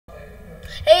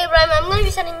Hey Ibrahim, I'm going to be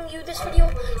sending you this video,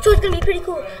 so it's going to be pretty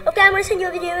cool. Okay, I'm going to send you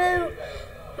a video.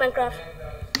 Minecraft.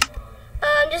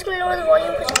 I'm just going to lower the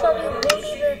volume because you probably won't be able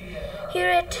to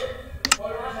hear it.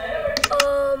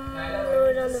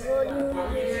 Lower down the volume.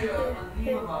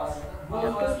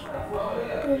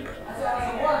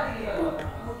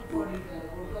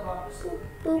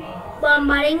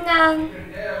 Bamaringang.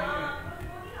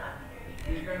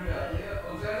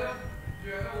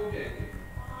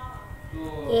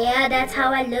 Yeah, that's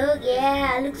how I look.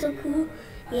 Yeah, I look so cool.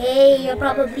 Yeah, you're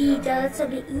probably jealous of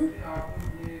me.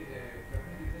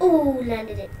 Ooh,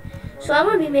 landed it. So I'm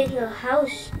gonna be making a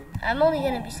house. I'm only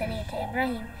gonna be sending it to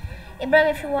Ibrahim. Ibrahim,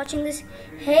 if you're watching this,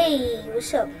 hey,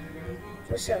 what's up?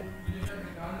 What's up?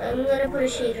 I'm gonna put a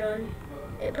shader on.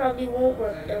 It probably won't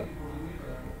work though.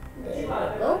 There we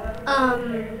go.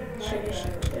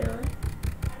 Shader on.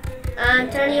 I'm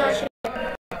turning on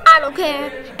shader. I don't care.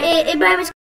 Ibrahim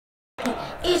is.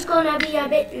 It's gonna be a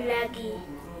bit laggy.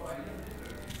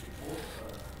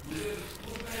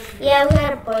 Yeah, we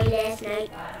had a party last night.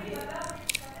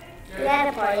 It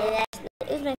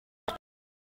was my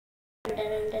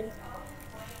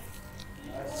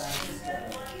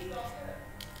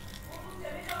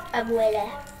Abuela.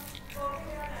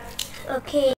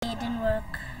 Okay, it didn't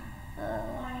work.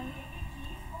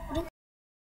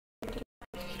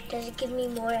 Does it give me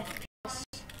more FPS?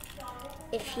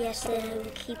 If yes, then I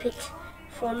will keep it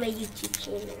for my YouTube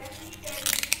channel.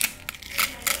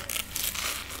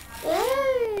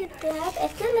 I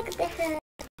feel like a better.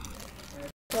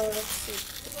 So let's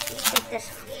see. Let's take this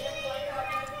one.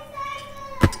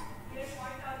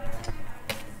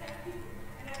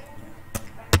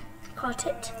 Caught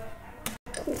it.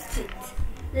 Caught it.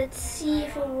 Let's see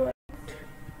if it worked.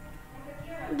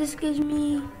 This gives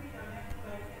me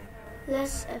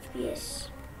less FPS.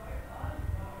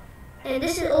 And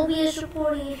this is OBS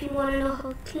recording if you want to know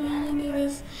how clean it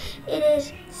is. It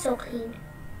is so clean.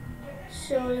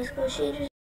 So let's go shaders.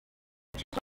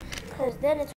 Because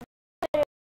then it's better.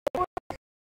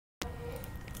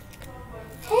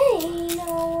 Hey,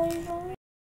 no.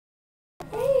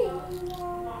 Hey, no.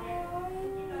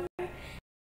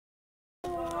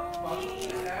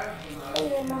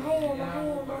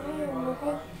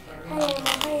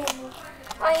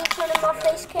 I ain't turning my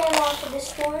face cam on for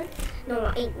this one. No,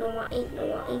 I ain't.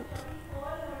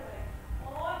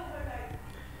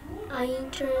 I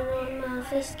ain't turning on my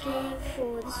face cam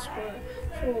for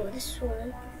this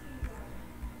one.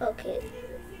 Okay,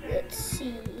 let's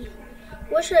see.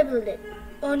 Where should I build it?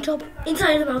 On top,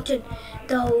 inside the mountain.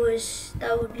 That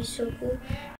would be so cool.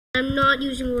 I'm not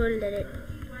using world edit.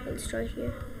 Let's try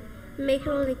here. Make it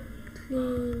all like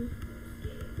clean.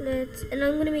 And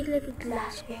I'm gonna make like a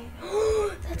glass wall.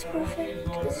 Oh, that's perfect.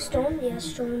 Is it stone? Yeah,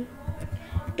 stone.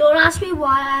 Don't ask me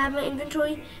why I have my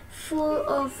inventory full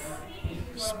of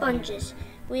sponges.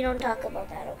 We don't talk about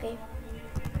that, okay?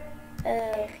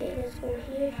 Okay, let's go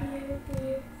here.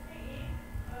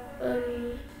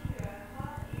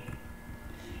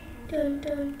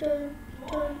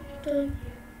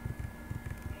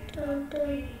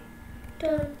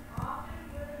 Dun.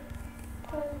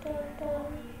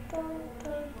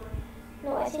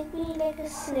 No, I think we need like a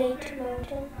slate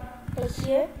mountain. Like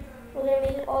here, we're gonna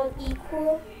make it all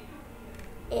equal.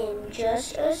 In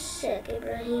just a sec,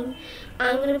 Ibrahim.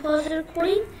 I'm gonna pause the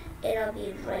recording and I'll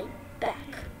be right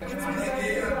back.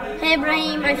 Hey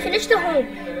Ibrahim, I finished the home.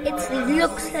 It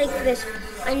looks like this.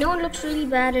 I know it looks really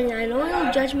bad and I know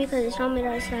you'll judge me because it's not made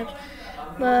out of slabs.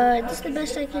 But this is the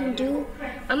best I can do.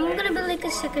 I'm gonna build like a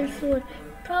second floor.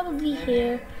 Probably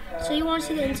here. So you want to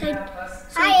see the inside?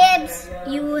 So hi, Ibs.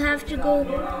 You have to go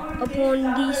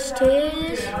upon these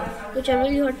stairs, which are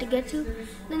really hard to get to.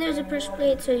 Then there's a press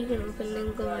plate, so you can open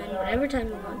and go in whatever time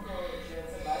you want.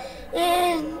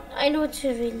 And I know it's a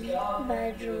really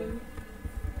bad room.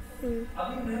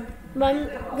 But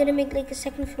I'm gonna make like a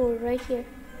second floor right here.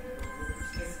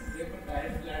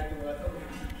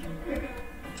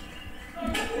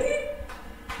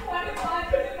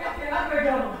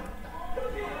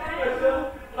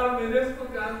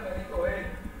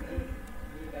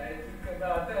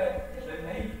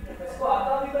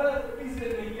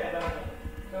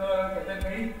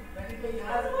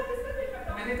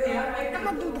 I'm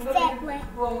gonna do the fat way.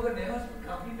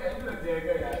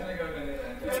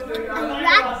 A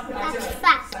rat? That's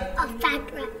fat. A fat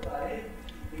rat.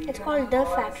 It's called the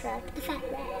fat rat. The fat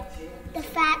rat. The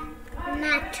fat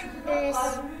mat is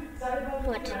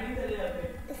what?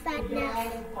 The fat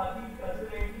mat.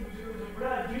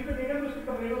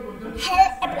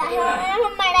 Hello,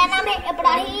 मेरा नाम है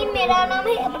Ibrahim.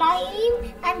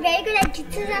 I'm very good at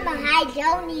jitsu. I'm a high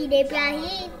don't need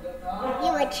Ibrahim.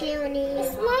 You a chilly.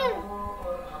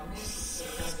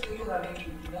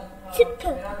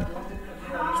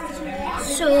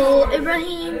 So,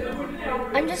 Ibrahim,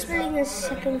 I'm just building a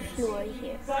second floor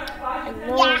here.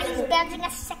 Yeah, he's building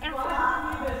a second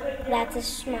floor. That's a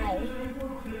smile.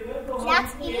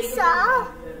 That's Esau.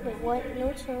 Wait, what? No,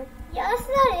 it's not. Yes,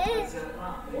 that is.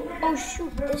 Oh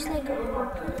shoot, there's like a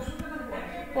open.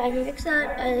 But I can fix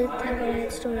that. I'll have a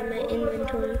redstone in my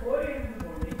inventory.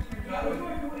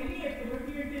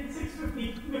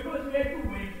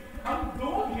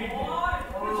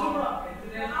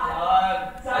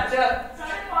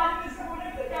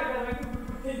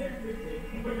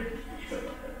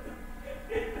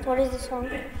 What is the song?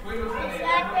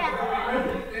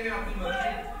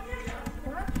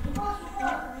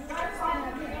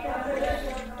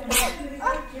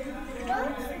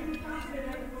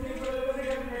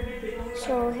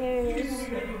 So here it is.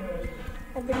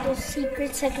 I built a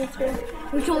secret second floor,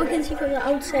 which no one can see from the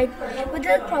outside, but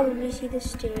they'll probably see the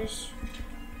stairs.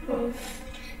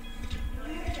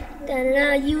 Then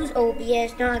I use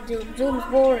OBS, not Zoom. Zoom's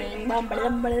boring.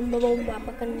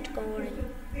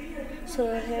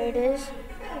 So here it is.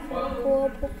 Go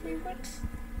up, hopefully it works.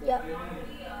 Yeah.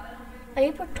 I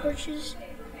need to put torches.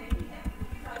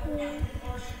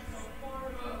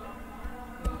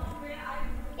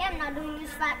 Yeah, I'm not doing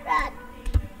this fat rat.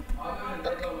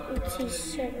 Let's see,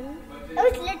 7. That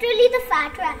was literally the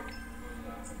fat rat.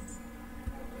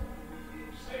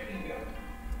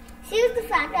 Here's the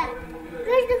fat rat.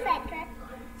 Where's the fat rat?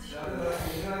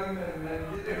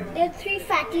 There are 3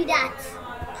 fatty rats.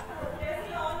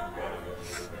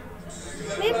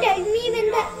 Maybe tell me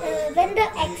when the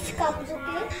X comes,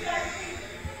 okay?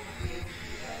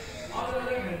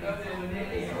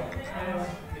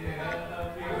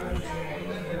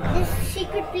 This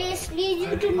secret place leads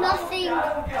you to nothing.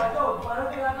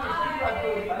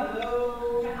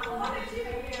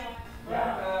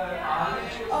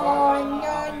 Oh no.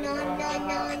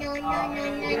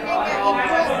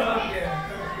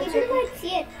 You can quite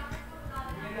see it.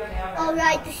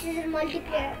 Alright, this is a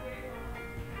multiplayer.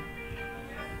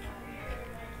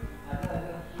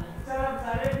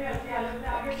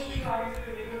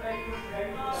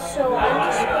 So I'm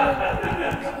just going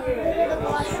to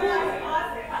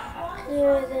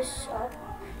clear this up.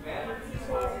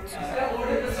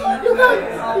 Look out!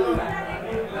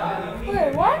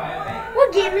 Wait, what? What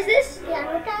game is this? The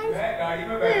advertise.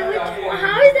 Wait,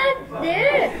 how is that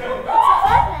there?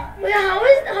 Wait, how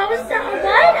is that?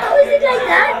 What? How is it like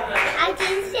that? I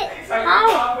changed it.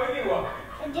 How?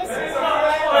 It just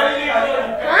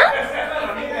Huh?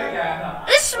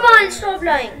 This one, stop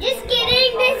lying. Just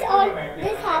kidding.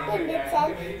 This happened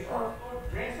itself.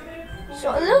 So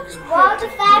it looks Wow, the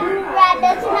fat rat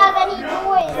doesn't have any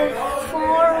toys.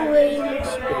 far away.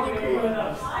 Looks pretty cool.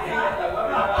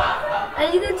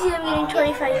 As you can see, I'm getting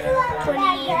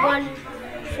 21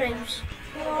 frames.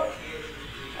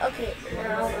 Okay,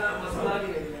 now.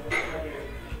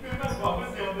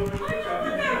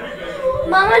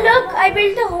 Mama, look! I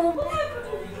built a home.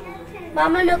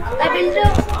 Mama, look! I built a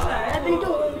home.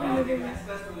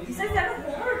 Is that a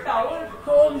home or a tower?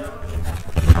 Home.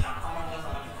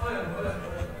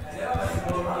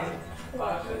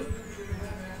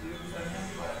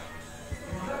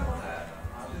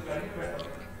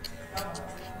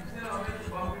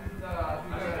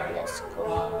 Let's go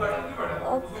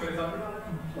up.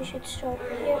 We should start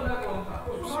here. I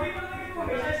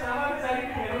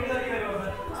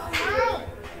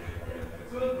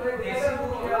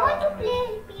want to play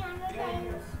piano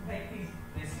games.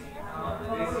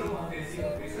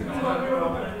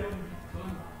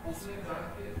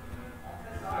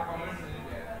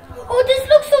 Oh, this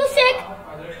looks so sick!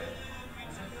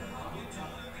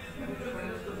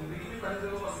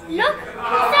 Look,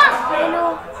 what's up? I know.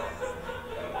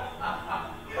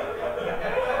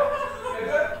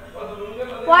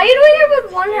 Why are you doing it with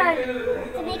one hand?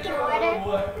 To make it harder.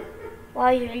 Wow,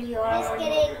 you really are. Just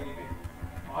kidding.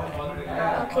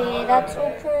 Okay, that's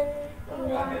open. One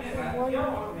more.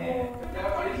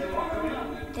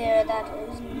 There, that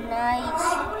is nice.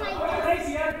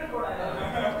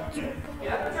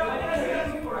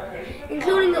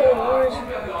 Including the ores.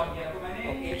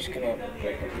 I'm just gonna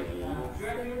break a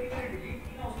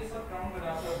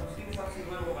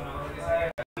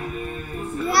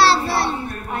Gravel.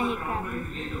 I hate gravel.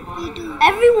 Me too.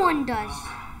 Everyone does.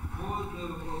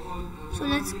 So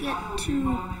let's get to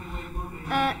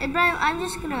Ibrahim. I'm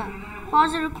just gonna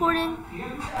pause the recording.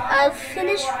 I'll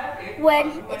finish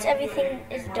when everything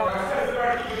is done.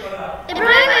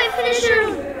 Ibrahim, I finished your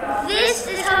room. This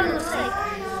is how it looks like.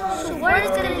 So what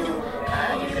it's gonna do?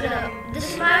 This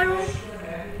is my room.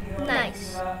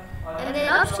 Nice. And then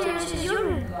upstairs is your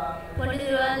room.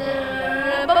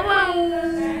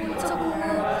 It's so cool.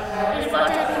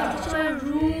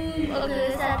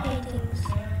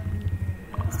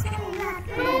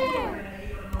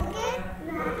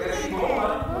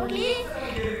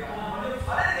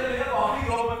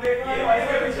 She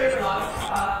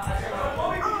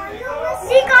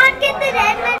can't get the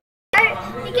red when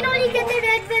we can only get the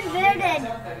red when we're dead.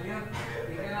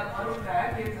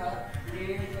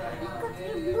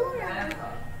 Blue,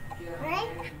 right?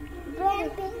 Blue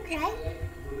and pink, right?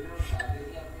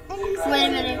 Wait a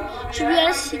minute. Should we add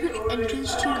a secret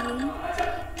entrance to your room?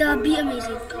 That'd be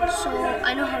amazing. So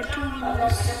I know how to. We need a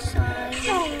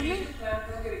sign.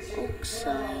 Oak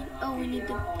sign. Oh, we need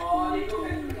the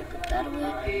painting. Put that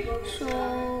away. So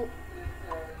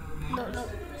no, done.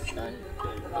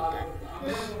 Put that.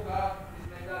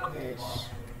 This.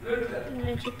 I'm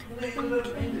gonna take the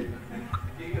painting.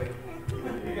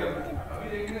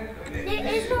 There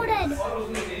is no red.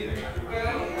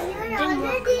 You're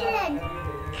already red.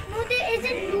 No, there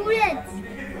isn't blue reds.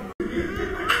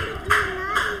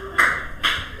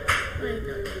 Wait.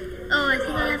 Oh, I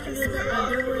think I have to do it the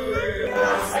other way.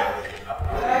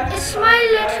 It's my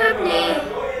letter play.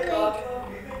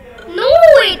 No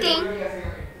waiting.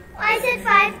 I said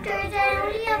 5 turns. I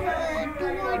only have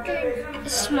 2 more turns.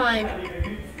 It's mine.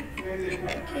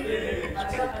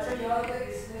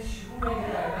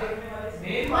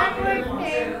 One more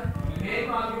turn.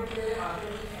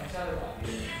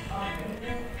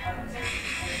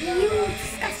 You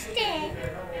disgusting.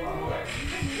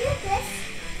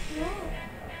 No.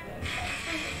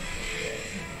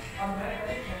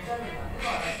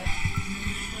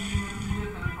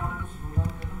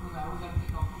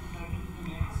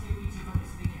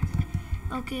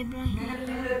 Okay, Ibrahim.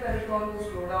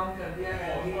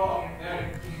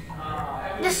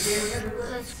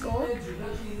 Let's go.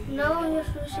 Now you're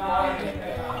supposed to paint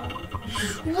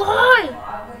it. Why?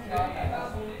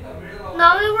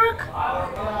 Now it work?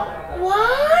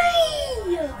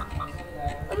 Why?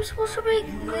 I'm supposed to make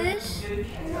this?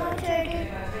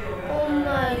 Oh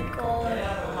my god.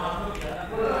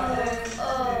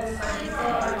 Oh my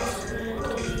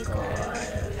god.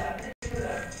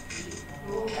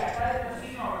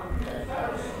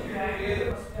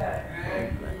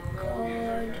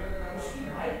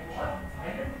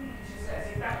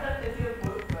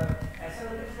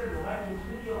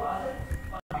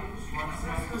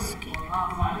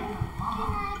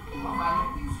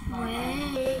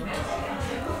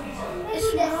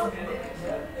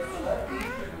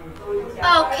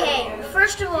 Okay,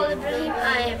 first of all, Ibrahim,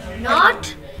 I am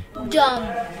not dumb.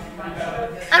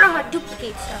 I know how to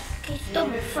duplicate stuff. Okay, it's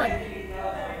dumb fun.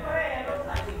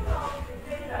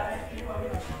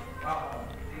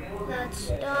 That's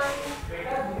done.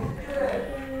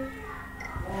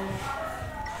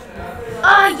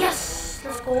 Ah, yes!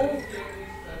 Let's go.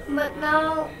 But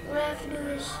now, what I have to do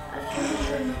is, I have to do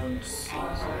the known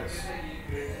seasons.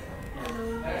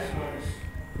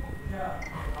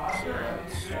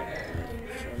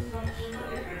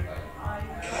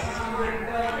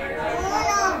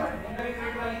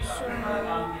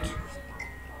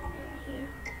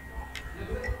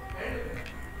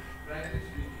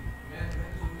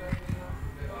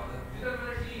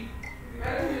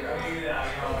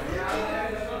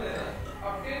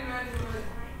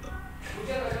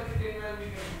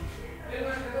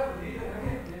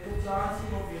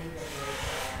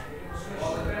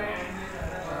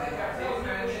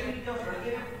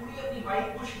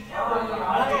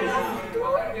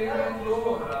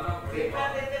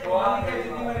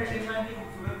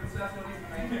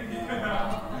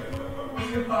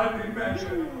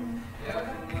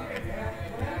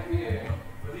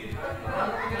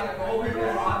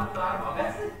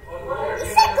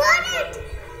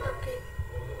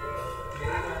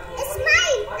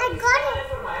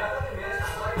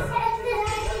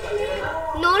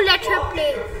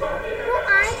 Play. No, I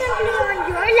can play on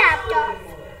your laptop.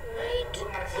 Right.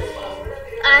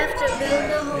 I have to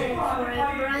build a home for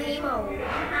Ibrahim.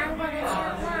 I'm gonna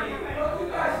tell Mama.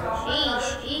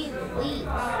 She's weak.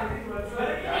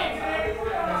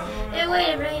 Hey, wait,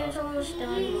 Ibrahim, it's almost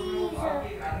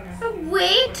done.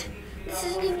 Wait, this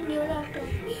isn't even your laptop.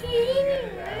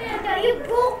 You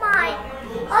broke mine.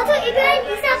 Also, Ibrahim,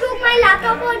 Isa broke my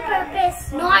laptop on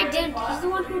purpose. No, I didn't. He's the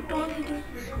one who told me to. No,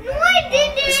 I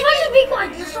didn't. Just want to be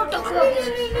quiet. Let's not talk about this.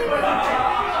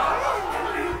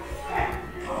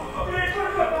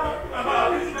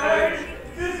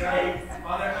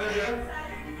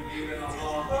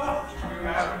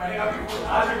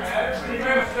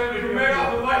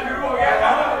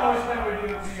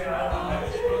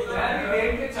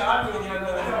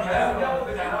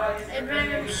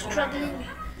 Ibrahim, I'm struggling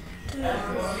to make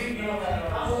this.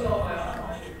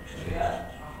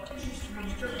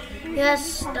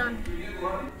 Yes, done.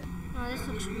 Oh, this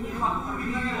looks weird. Okay,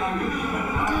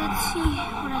 let's see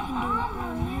what I can do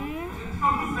on there.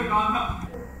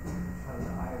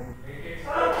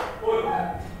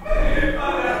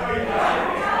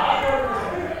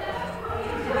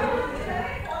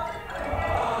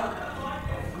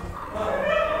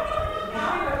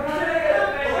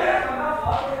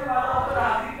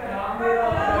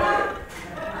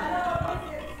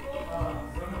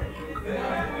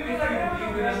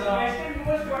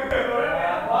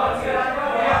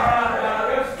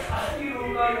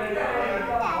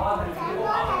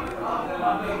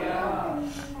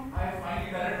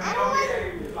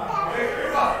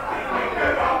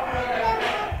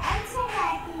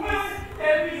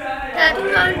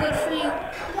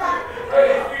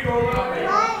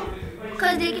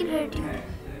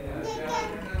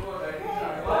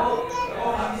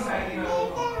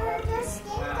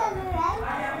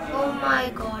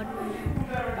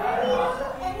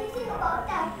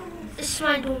 This is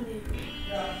my dome view.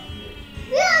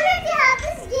 We already have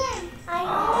this game. I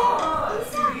know.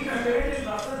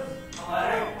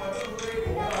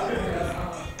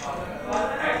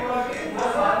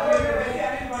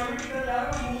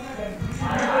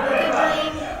 Okay,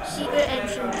 Ibrahim, secret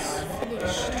entrance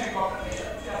finished.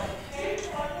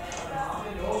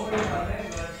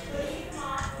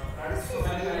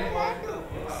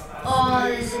 Oh,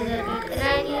 this is a good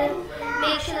idea.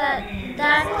 Make sure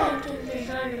that painting does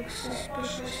not look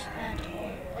suspicious at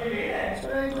all. So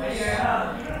we'll use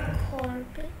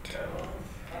carpet.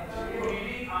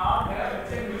 Oh,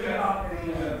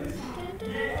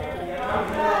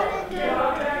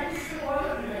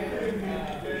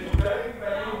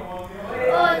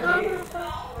 I can't.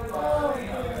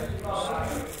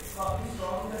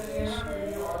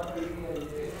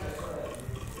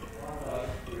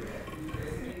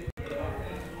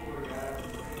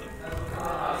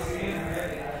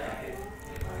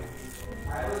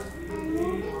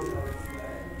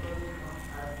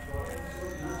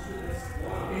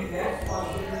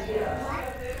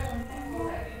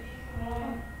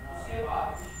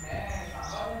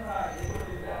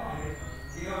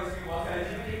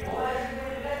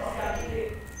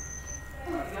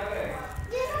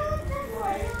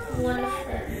 One of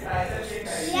them.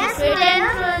 Yes, Great Maya.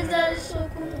 entrance, that is so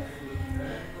cool.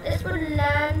 Let's put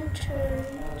lanterns.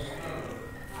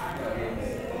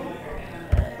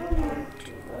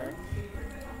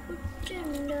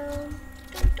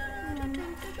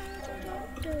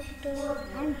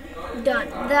 Done.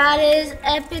 That is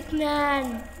epic,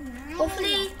 man.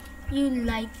 Hopefully you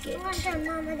like it. I want to tell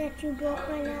Mama that you broke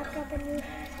my laptop and you.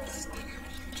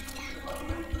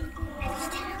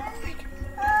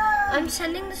 I'm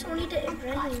sending this only to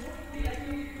Ibrahim.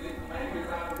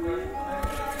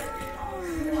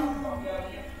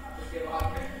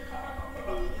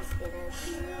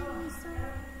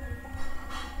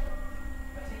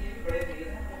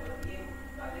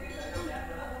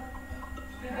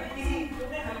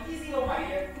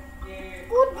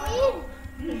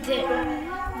 There.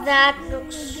 That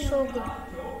looks so good.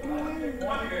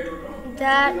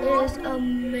 That is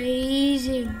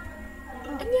amazing.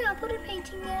 And yeah, put a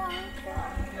painting there.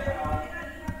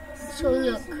 So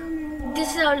look, this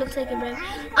is how it looks like, Ibrahim.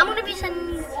 I'm gonna be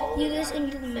sending you this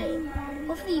into the mail.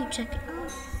 Hopefully you check it.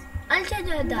 I'll tell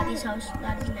you at Daddy's house.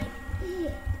 Daddy's night.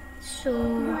 So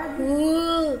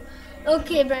cool.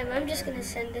 Okay, Ibrahim, I'm just gonna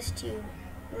send this to you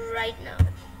right now.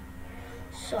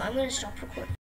 So I'm gonna stop recording.